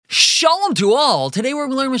Shalom to all! Today we're going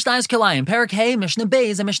to learn Mishnah's Kilaim, Parak Hey, Mishnah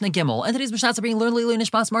Beis, and Mishnah Gimel. And today's Mishnahs are being learned Leilu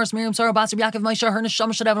Nishmas Mars Miriam Sarah Basar Yaakov Maisha her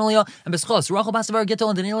Neshama Shadav and Leah and Beschos Rachel Basavar Gittel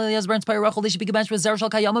and Daniel Elias Burns Pay Rachel Lishi Big Bench with Zerashal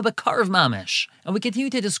Kayama Bekarv Mamish. And we continue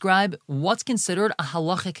to describe what's considered a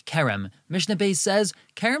halachic kerem. Mishnah Beis says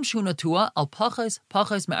Kerem Shunatua al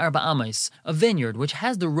Pachais Me'arba Amos, a vineyard which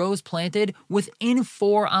has the rows planted within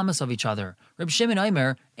 4 amos of each other. Reb Shimon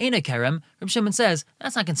Aimer ain't a kerem. Reb Shimon says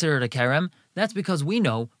that's not considered a kerem. That's because we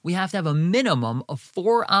know we have to have a minimum of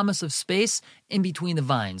 4 amos of space in between the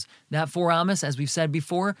vines. That 4 amos, as we've said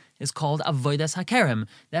before, is called avodas hakerem.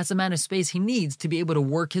 That's the amount of space he needs to be able to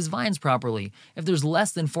work his vines properly. If there's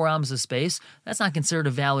less than 4 amos of space, that's not considered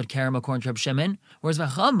a valid kerem according to Reb Shimon. Whereas the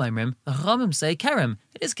Chachamim say kerem.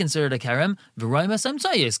 It is considered a kerem.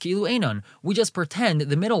 We just pretend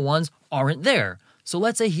the middle ones aren't there. So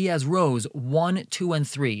let's say he has rows 1, 2, and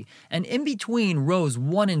 3. And in between rows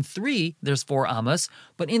 1 and 3, there's 4 amos,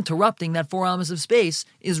 but interrupting that 4 amos of space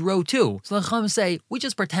is row 2. So the Chachamim say, we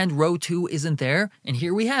just pretend row 2 isn't there, and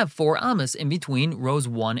here we have 4 amos in between rows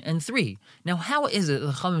 1 and 3. Now, how is it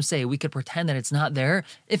the Chachamim say we could pretend that it's not there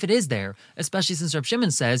if it is there? Especially since Reb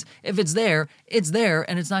Shimon says, if it's there,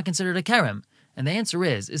 and it's not considered a kerem. And the answer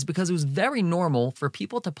is because it was very normal for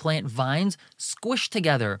people to plant vines squished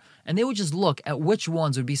together, and they would just look at which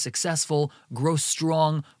ones would be successful, grow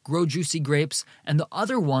strong, grow juicy grapes, and the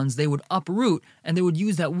other ones they would uproot, and they would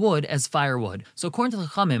use that wood as firewood. So according to the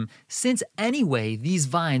Chachamim, since anyway these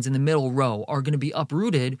vines in the middle row are going to be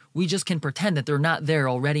uprooted, we just can pretend that they're not there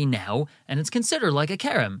already now, and it's considered like a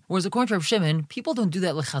kerem. Whereas according to Reb Shimon, people don't do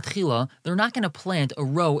that lechatchila. They're not going to plant a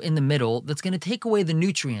row in the middle that's going to take away the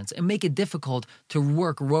nutrients and make it difficult to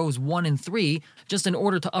work rows 1 and 3 just in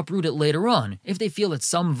order to uproot it later on. If they feel that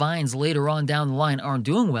some vines later on down the line aren't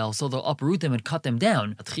doing well, so they'll uproot them and cut them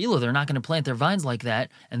down. They're not going to plant their vines like that,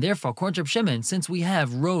 and therefore, according to Reb Shimon, since we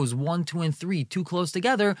have rows 1, 2, and 3 too close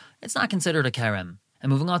together, it's not considered a kerem.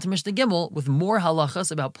 And moving on to Mishnah Gimel with more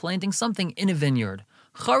halachas about planting something in a vineyard.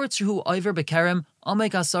 Charetz shehu oiver bekerem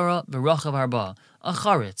amek asara v'rachav arba. A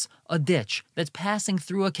charetz, a ditch that's passing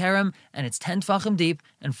through a kerem, and it's 10 tfachim deep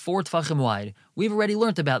and 4 tfachim wide. We've already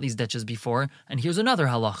learned about these ditches before, and here's another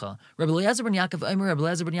halacha. Rabbi Eliezer ben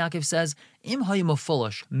Yaakov says, Im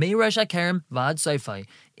hayimofolosh meiresh hakerem vad soifai.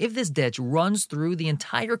 If this ditch runs through the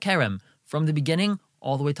entire kerem from the beginning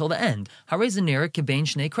all the way till the end,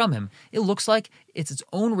 it looks like it's its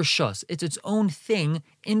own rishus, it's its own thing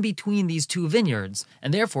in between these 2 vineyards,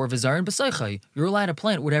 and therefore v'zarin b'soichai, you're allowed to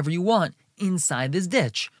plant whatever you want inside this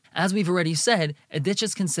ditch. As we've already said, a ditch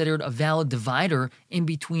is considered a valid divider in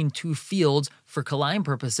between 2 fields for Kilaim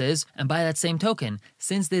purposes, and by that same token,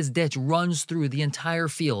 since this ditch runs through the entire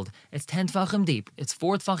field, it's 10 tfachim deep, it's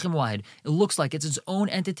 4 tfachim wide, it looks like it's its own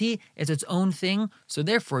entity, it's its own thing, so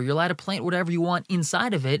therefore you're allowed to plant whatever you want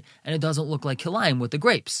inside of it, and it doesn't look like Kilaim with the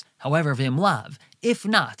grapes. However, v'imlav, if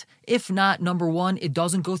not, number 1, it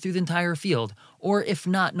doesn't go through the entire field, or if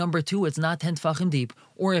not, number 2, it's not 10 tfachim deep,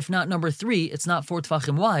 or if not, number 3, it's not 4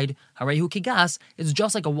 tfachim wide, harehu kigas, it's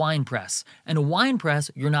just like a wine press, and a wine press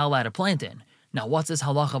you're not allowed to plant in. Now, what's this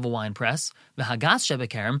halach of a wine press? V'hagas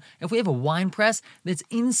shebekerem, if we have a wine press that's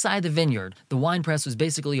inside the vineyard, the wine press was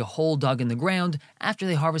basically a hole dug in the ground. After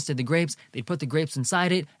they harvested the grapes, they'd put the grapes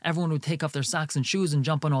inside it. Everyone would take off their socks and shoes and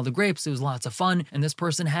jump on all the grapes. It was lots of fun, and this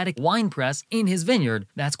person had a wine press in his vineyard.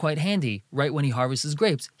 That's quite handy. Right when he harvests his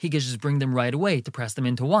grapes, he can just bring them right away to press them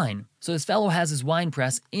into wine. So this fellow has his wine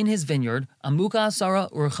press in his vineyard, amuka asara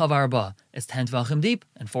urchav arba. It's 10 tvachim deep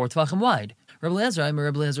and 4 tvachim wide. Rabbi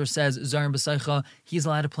Eliezer says, Zarim B'Seicha, he's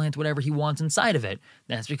allowed to plant whatever he wants inside of it.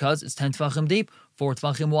 That's because it's 10 tfachim deep, 4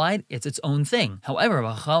 tfachim wide, it's its own thing. However,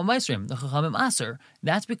 the Chachamim Aser,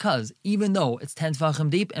 that's because even though it's 10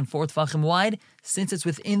 tfachim deep and 4 tfachim wide, since it's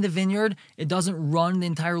within the vineyard, it doesn't run the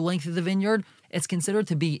entire length of the vineyard, it's considered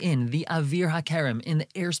to be in the avir hakerem, in the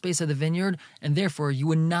airspace of the vineyard, and therefore you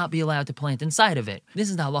would not be allowed to plant inside of it. This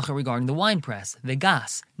is the halacha regarding the wine press, the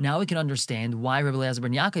gas. Now we can understand why Rabbi Eliezer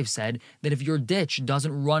ben Yaakov said that if your ditch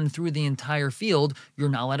doesn't run through the entire field, you're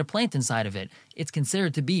not allowed to plant inside of it. It's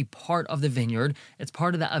considered to be part of the vineyard. It's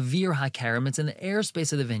part of the avir hakerem. It's in the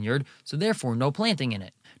airspace of the vineyard, so therefore no planting in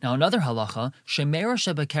it. Now another halacha, shemera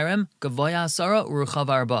shebekerem gavoya asara uruchav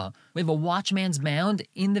arba. We have a watchman's mound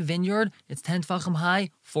in the vineyard. It's 10 tfachim high,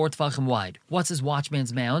 4 tfachim wide. What's this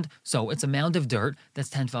watchman's mound? So it's a mound of dirt that's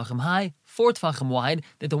 10 tfachim high, 4 tfachim wide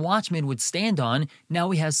that the watchman would stand on. Now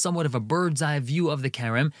he has somewhat of a bird's eye view of the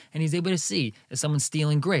kerem, and he's able to see, is someone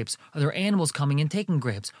stealing grapes? Are there animals coming and taking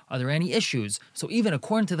grapes? Are there any issues? So even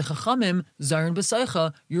according to the Chachamim, Zarin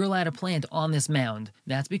B'Seicha, you're allowed to plant on this mound.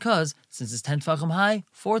 That's because, since it's 10 tfachim high,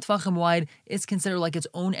 4 tfachim wide, it's considered like its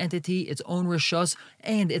own entity, its own rishus,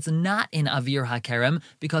 and it's not in Avir HaKerem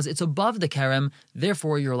because it's above the Kerem,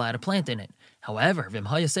 therefore you're allowed to plant in it. However,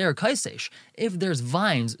 if there's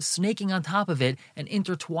vines snaking on top of it and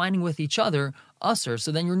intertwining with each other, usher,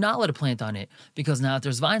 so then you're not allowed to plant on it, because now if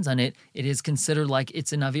there's vines on it, it is considered like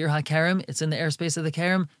it's in Avir HaKerem, it's in the airspace of the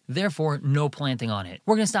Kerem, therefore no planting on it.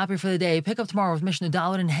 We're going to stop here for the day, pick up tomorrow with Mishnah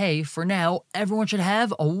Dalet and Hey. For now, everyone should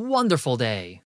have a wonderful day.